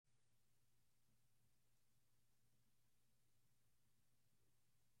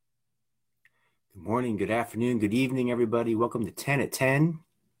Good morning, good afternoon, good evening, everybody. Welcome to 10 at 10.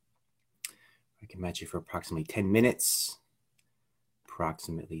 I can match you for approximately 10 minutes,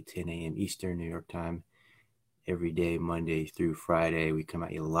 approximately 10 a.m. Eastern, New York time. Every day, Monday through Friday, we come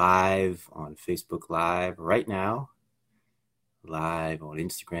at you live on Facebook Live right now, live on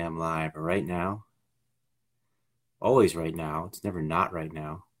Instagram Live right now. Always right now. It's never not right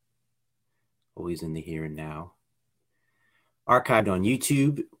now. Always in the here and now. Archived on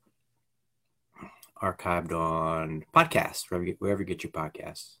YouTube. Archived on podcasts, wherever you get your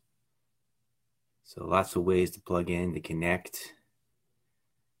podcasts. So lots of ways to plug in, to connect,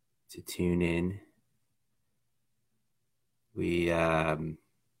 to tune in. We have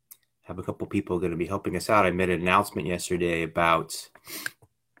a couple people going to be helping us out. I made an announcement yesterday about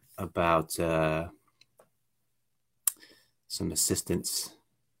some assistance,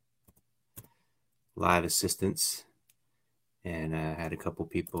 live assistance, and I had a couple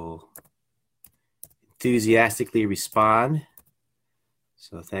people enthusiastically respond.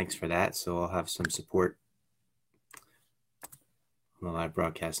 So thanks for that. So I'll have some support on the live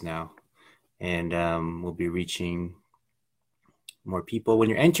broadcast now. And we'll be reaching more people. When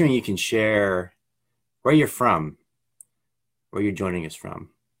you're entering, you can share where you're from, where you're joining us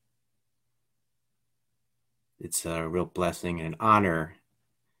from. It's a real blessing and an honor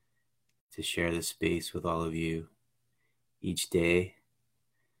to share this space with all of you each day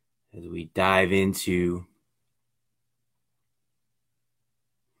as we dive into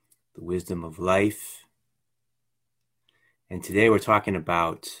the wisdom of life. And today we're talking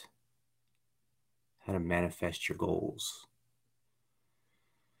about how to manifest your goals.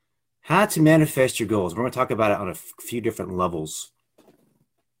 How to manifest your goals. We're going to talk about it on a few different levels.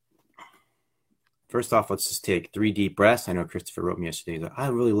 First off, let's just take 3 deep breaths. I know Christopher wrote me yesterday. I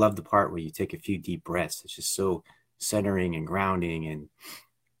really love the part where you take a few deep breaths. It's just so centering and grounding and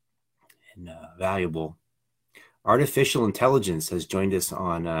valuable. Artificial intelligence has joined us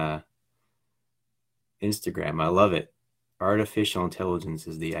on Instagram. I love it. Artificial intelligence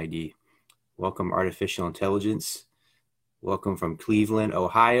is the ID. Welcome, artificial intelligence. Welcome from Cleveland,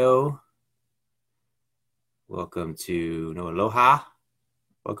 Ohio. Welcome to Aloha.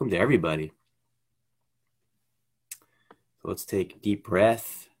 Welcome to everybody. So let's take a deep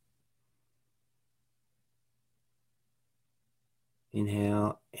breath.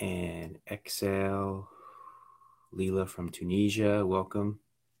 Inhale and exhale. Leela from Tunisia, welcome.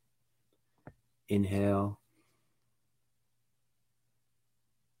 Inhale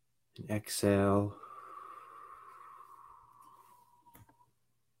and exhale.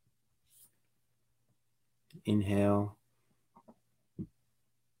 Inhale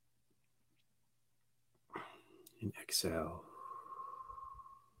and exhale.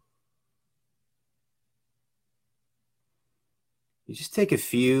 You just take a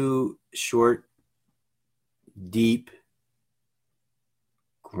few short, deep,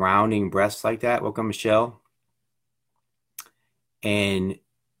 grounding breaths like that. Welcome, Michelle. And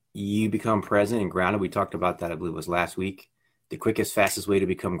you become present and grounded. We talked about that, I believe it was last week. The quickest, fastest way to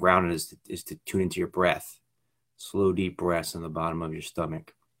become grounded is to tune into your breath. Slow, deep breaths in the bottom of your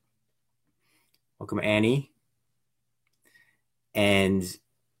stomach. Welcome, Annie. And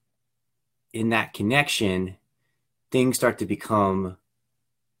in that connection, things start to become,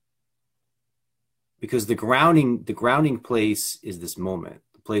 because the grounding place is this moment.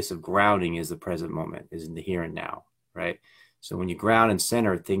 The place of grounding is the present moment, is in the here and now, right? So when you ground and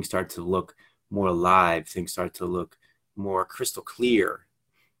center, things start to look more alive. Things start to look more crystal clear.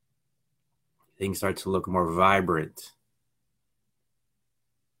 Things start to look more vibrant.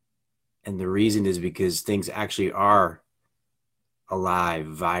 And the reason is because things actually are alive,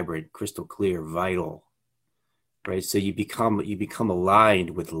 vibrant, crystal clear, vital, right? So you become aligned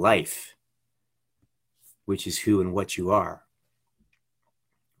with life, which is who and what you are,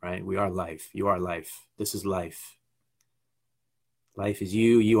 right? We are life. You are life. This is life. Life is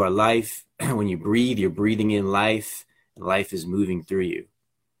you. You are life. When you breathe, you're breathing in life, and life is moving through you.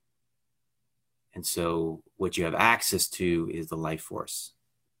 And so what you have access to is the life force.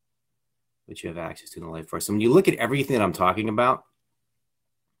 What you have access to in the life force. So when you look at everything that I'm talking about,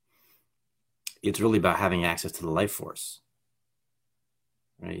 it's really about having access to the life force,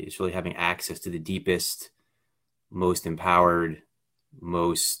 right? It's really having access to the deepest, most empowered,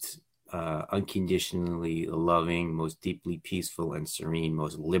 most unconditionally loving, most deeply peaceful and serene,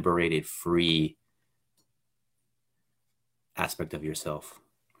 most liberated, free aspect of yourself.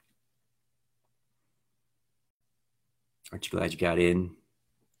 Aren't you glad you got in?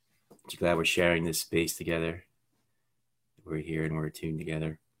 Aren't you glad we're sharing this space together? We're here and we're attuned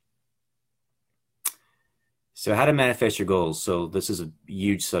together. So how to manifest your goals. So this is a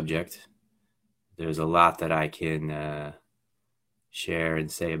huge subject. there's a lot that I can share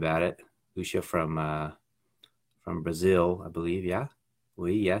and say about it. Lucia from Brazil, I believe. Yeah.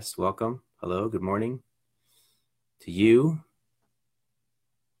 Yes. Welcome. Hello. Good morning to you.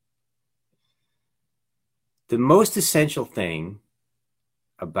 The most essential thing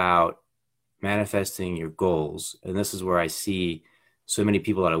about manifesting your goals, and this is where I see so many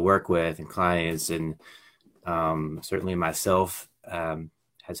people that I work with and clients, and certainly myself,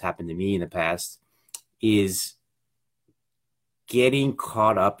 has happened to me in the past, is getting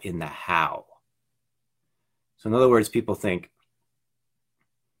caught up in the how. So in other words, people think,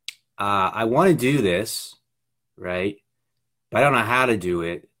 I want to do this, right? But I don't know how to do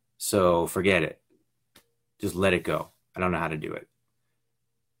it. So forget it. Just let it go. I don't know how to do it.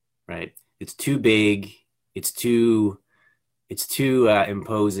 Right? It's too big. It's too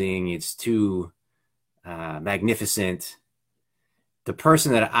imposing. It's too magnificent. The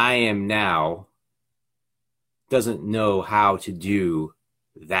person that I am now doesn't know how to do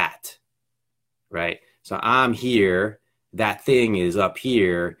that. Right? So I'm here. That thing is up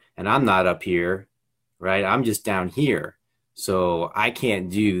here, and I'm not up here. Right? I'm just down here. So I can't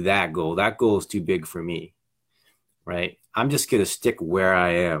do that goal. That goal is too big for me. Right? I'm just going to stick where I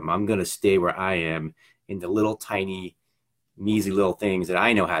am. I'm going to stay where I am in the little tiny, measly little things that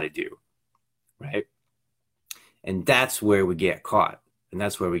I know how to do. Right? And that's where we get caught. And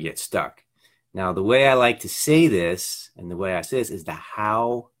that's where we get stuck. Now, the way I like to say this, and the way I say this, is the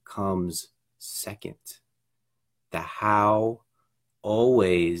how comes second. The how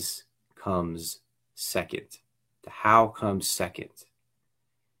always comes second. The how comes second.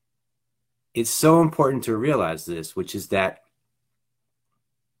 It's so important to realize this, which is that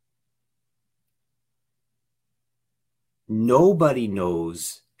nobody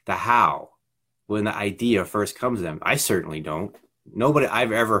knows the how when the idea first comes to them. I certainly don't. Nobody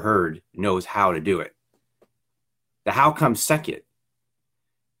I've ever heard knows how to do it. The how comes second.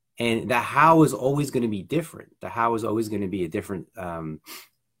 And the how is always going to be different. The how is always going to be a different,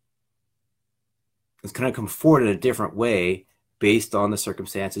 it's going to come forward in a different way based on the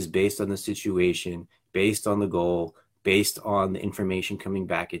circumstances, based on the situation, based on the goal, based on the information coming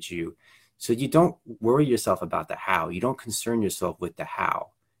back at you. So you don't worry yourself about the how. You don't concern yourself with the how.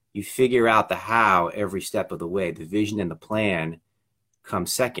 You figure out the how every step of the way. The vision and the plan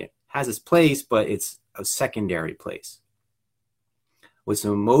comes second. Has its place, but it's a secondary place. What's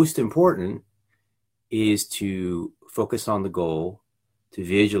most important is to focus on the goal, to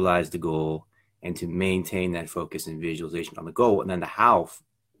visualize the goal, and to maintain that focus and visualization on the goal. And then the how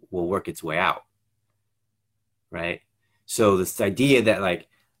will work its way out. Right? So this idea that like,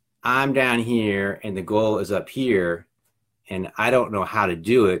 I'm down here and the goal is up here and I don't know how to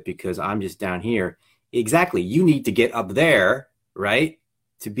do it because I'm just down here. Exactly. You need to get up there, right?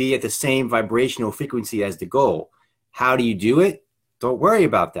 To be at the same vibrational frequency as the goal. How do you do it? Don't worry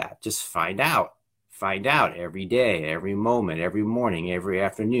about that. Just find out. Find out every day, every moment, every morning, every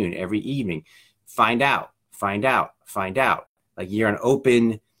afternoon, every evening. Find out, find out, find out. Like you're an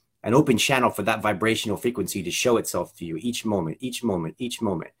open channel for that vibrational frequency to show itself to you each moment, each moment, each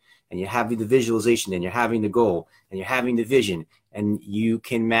moment. And you're having the visualization, and you're having the goal, and you're having the vision, and you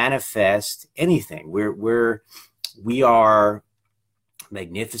can manifest anything. We are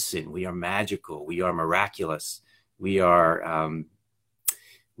magnificent. We are magical. We are miraculous. We are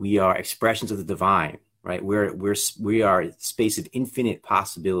expressions of the divine. Right? We are a space of infinite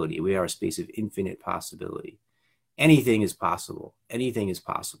possibility. We are a space of infinite possibility. Anything is possible. Anything is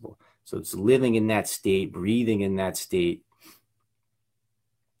possible. So it's living in that state, breathing in that state,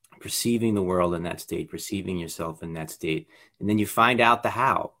 perceiving the world in that state, perceiving yourself in that state. And then you find out the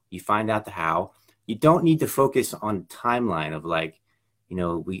how. You find out the how. You don't need to focus on timeline of like, you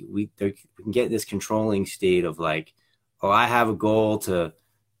know, we can get this controlling state of like, oh, I have a goal to,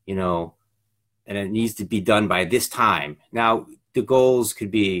 you know, and it needs to be done by this time. Now, the goals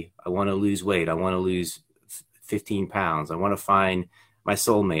could be, I want to lose weight. I want to lose 15 pounds. I want to find my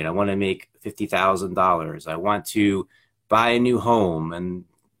soulmate. I want to make $50,000. I want to buy a new home and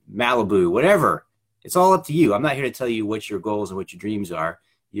Malibu, whatever. It's all up to you. I'm not here to tell you what your goals and what your dreams are.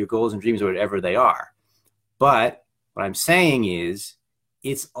 Your goals and dreams are whatever they are. But what I'm saying is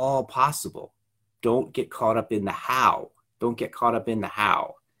it's all possible. Don't get caught up in the how. Don't get caught up in the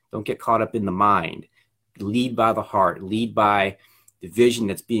how. Don't get caught up in the mind. Lead by the heart. Lead by the vision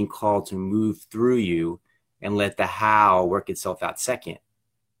that's being called to move through you, and let the how work itself out second.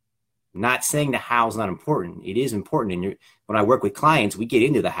 I'm not saying the how is not important. It is important. And when I work with clients, we get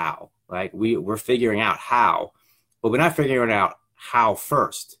into the how. Like we're figuring out how, but we're not figuring out how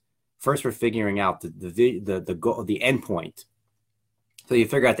first. First, we're figuring out the goal, the end point. So you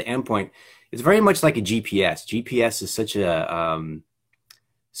figure out the endpoint. It's very much like a GPS. GPS is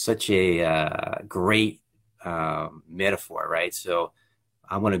such a great metaphor, right? So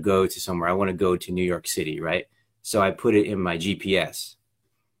I want to go to somewhere. I want to go to New York City, right? So I put it in my GPS.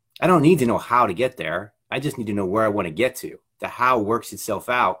 I don't need to know how to get there. I just need to know where I want to get to. The how works itself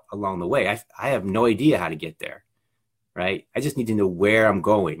out along the way. I have no idea how to get there, right? I just need to know where I'm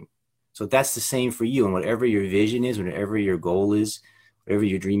going. So that's the same for you. And whatever your vision is, whatever your goal is, whatever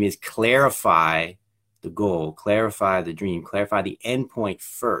your dream is, clarify the goal, clarify the dream, clarify the endpoint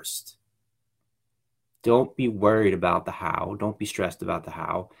first. Don't be worried about the how. Don't be stressed about the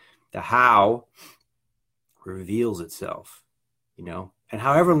how. The how reveals itself, you know, and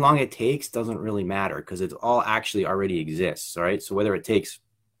however long it takes doesn't really matter because it all actually already exists. All right. So whether it takes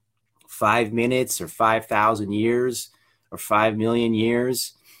 5 minutes or 5,000 years or 5 million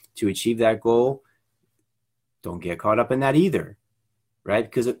years to achieve that goal, don't get caught up in that either, right?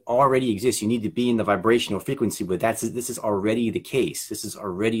 Because it already exists. You need to be in the vibrational frequency, but this is already the case. This is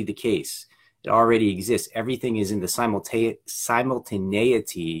already the case. It already exists. Everything is in the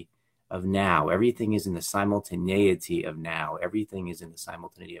simultaneity of now. Everything is in the simultaneity of now. Everything is in the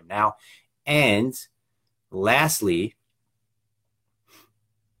simultaneity of now. And lastly,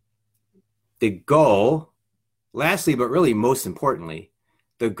 but really most importantly,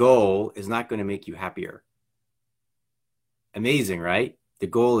 the goal is not going to make you happier. Amazing, right? The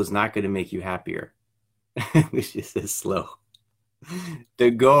goal is not going to make you happier. Which is so slow.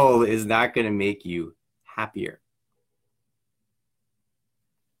 The goal is not going to make you happier.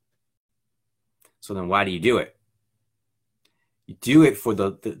 So then why do you do it? You do it for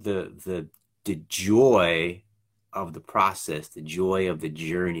the joy of the process, the joy of the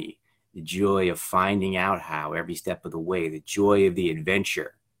journey, the joy of finding out how every step of the way, the joy of the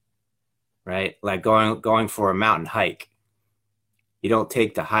adventure, right? Like going for a mountain hike. You don't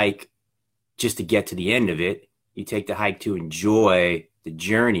take the hike just to get to the end of it. You take the hike to enjoy the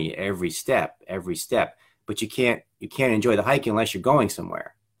journey, every step. But you can't enjoy the hike unless you're going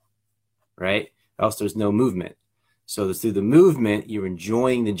somewhere, right? Else there's no movement. So through the movement, you're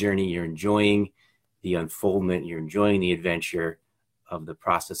enjoying the journey, you're enjoying the unfoldment, you're enjoying the adventure of the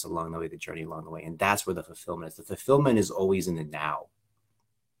process along the way, the journey along the way. And that's where the fulfillment is. The fulfillment is always in the now.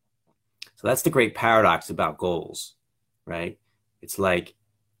 So that's the great paradox about goals, right? It's like,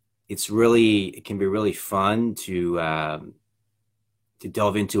 it can be really fun to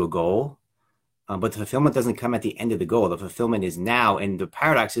delve into a goal, but the fulfillment doesn't come at the end of the goal. The fulfillment is now. And the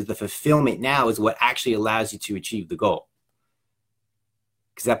paradox is the fulfillment now is what actually allows you to achieve the goal.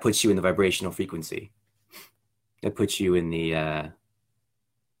 Because that puts you in the vibrational frequency. That puts you in the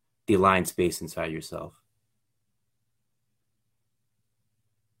aligned space inside yourself.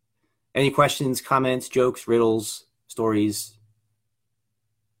 Any questions, comments, jokes, riddles, stories?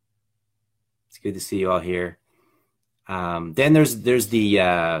 It's good to see you all here. Then there is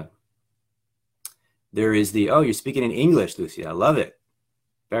the, oh, you're speaking in English, Lucia. I love it.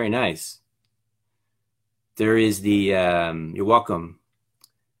 Very nice. There is the, you're welcome.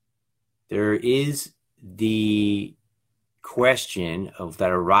 There is the question that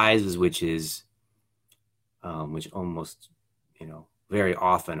arises, which is, which almost, very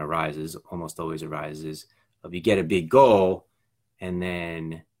often arises, almost always arises, of you get a big goal and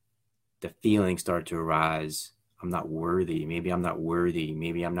then the feelings start to arise. I'm not worthy. Maybe I'm not worthy.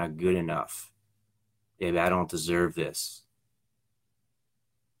 Maybe I'm not good enough. Maybe I don't deserve this.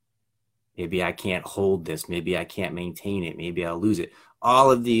 Maybe I can't hold this. Maybe I can't maintain it. Maybe I'll lose it. All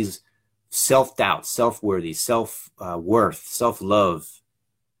of these self-doubt, self-worthy, self-worth, self-love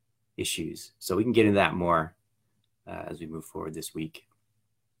issues. So we can get into that more as we move forward this week.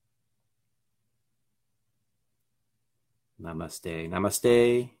 Namaste.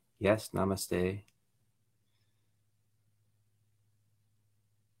 Namaste. Yes, namaste.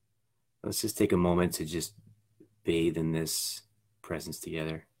 Let's just take a moment to just bathe in this presence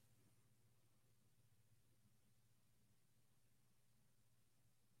together.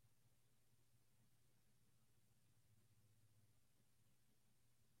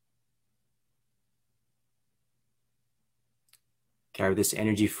 Carry this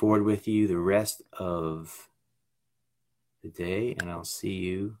energy forward with you the rest of the day, and I'll see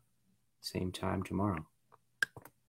you same time tomorrow.